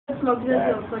smoke this,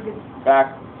 it looks like it's...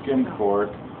 Back and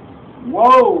forth.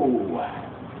 Whoa!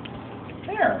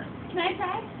 There. Can I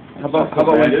try? How about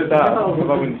when you stop? How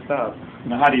about when you stop?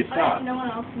 Now, how do you stop? No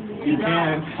one else can do it. You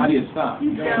can. How do you stop?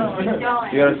 You don't.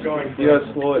 You gotta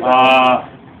slow it. I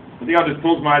think I'll just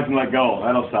close my eyes and let go.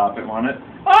 That'll stop it, won't it?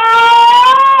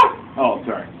 Ah! Oh,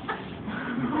 sorry.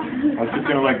 I was just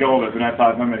going to let go of it, but I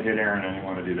thought if I'm going to hit Aaron, I didn't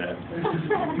want to do that.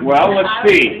 Well, let's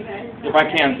see. If I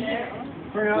can't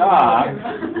stop.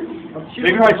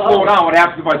 Maybe if I slow down. What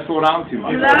happens if I slow down too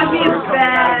much? That'd be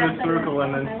bad. The circle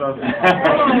and then stuff.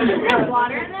 There's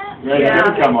water in that? Right, it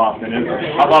didn't come off then, is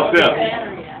it? How about this?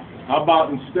 How about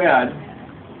instead?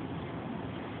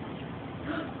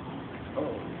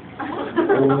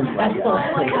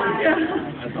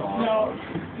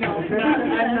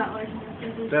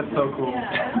 That's so cool.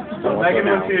 Megan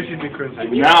wants to see if she'd be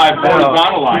crazy. Now I've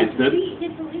horizontalized it.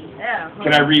 Yeah.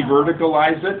 Can I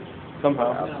re-verticalize it?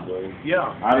 Somehow. Yeah.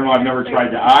 I don't know, I've never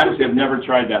tried that. Honestly, I've never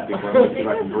tried that before. Let's see if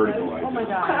I can verticalize it. Oh my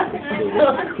god.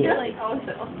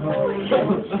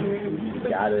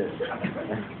 Got it.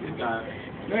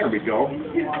 There we go.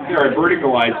 There, I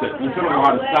verticalized it. I still don't know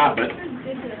how to stop it.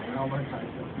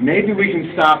 Maybe we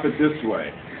can stop it this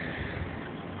way.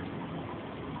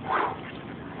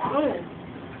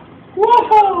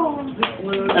 Whoa!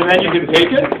 And then you can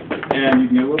take it, and you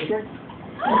can illustrate.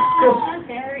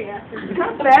 It's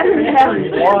not bad.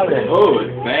 Oh,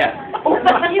 it's bad.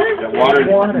 That water's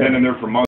been in there for months.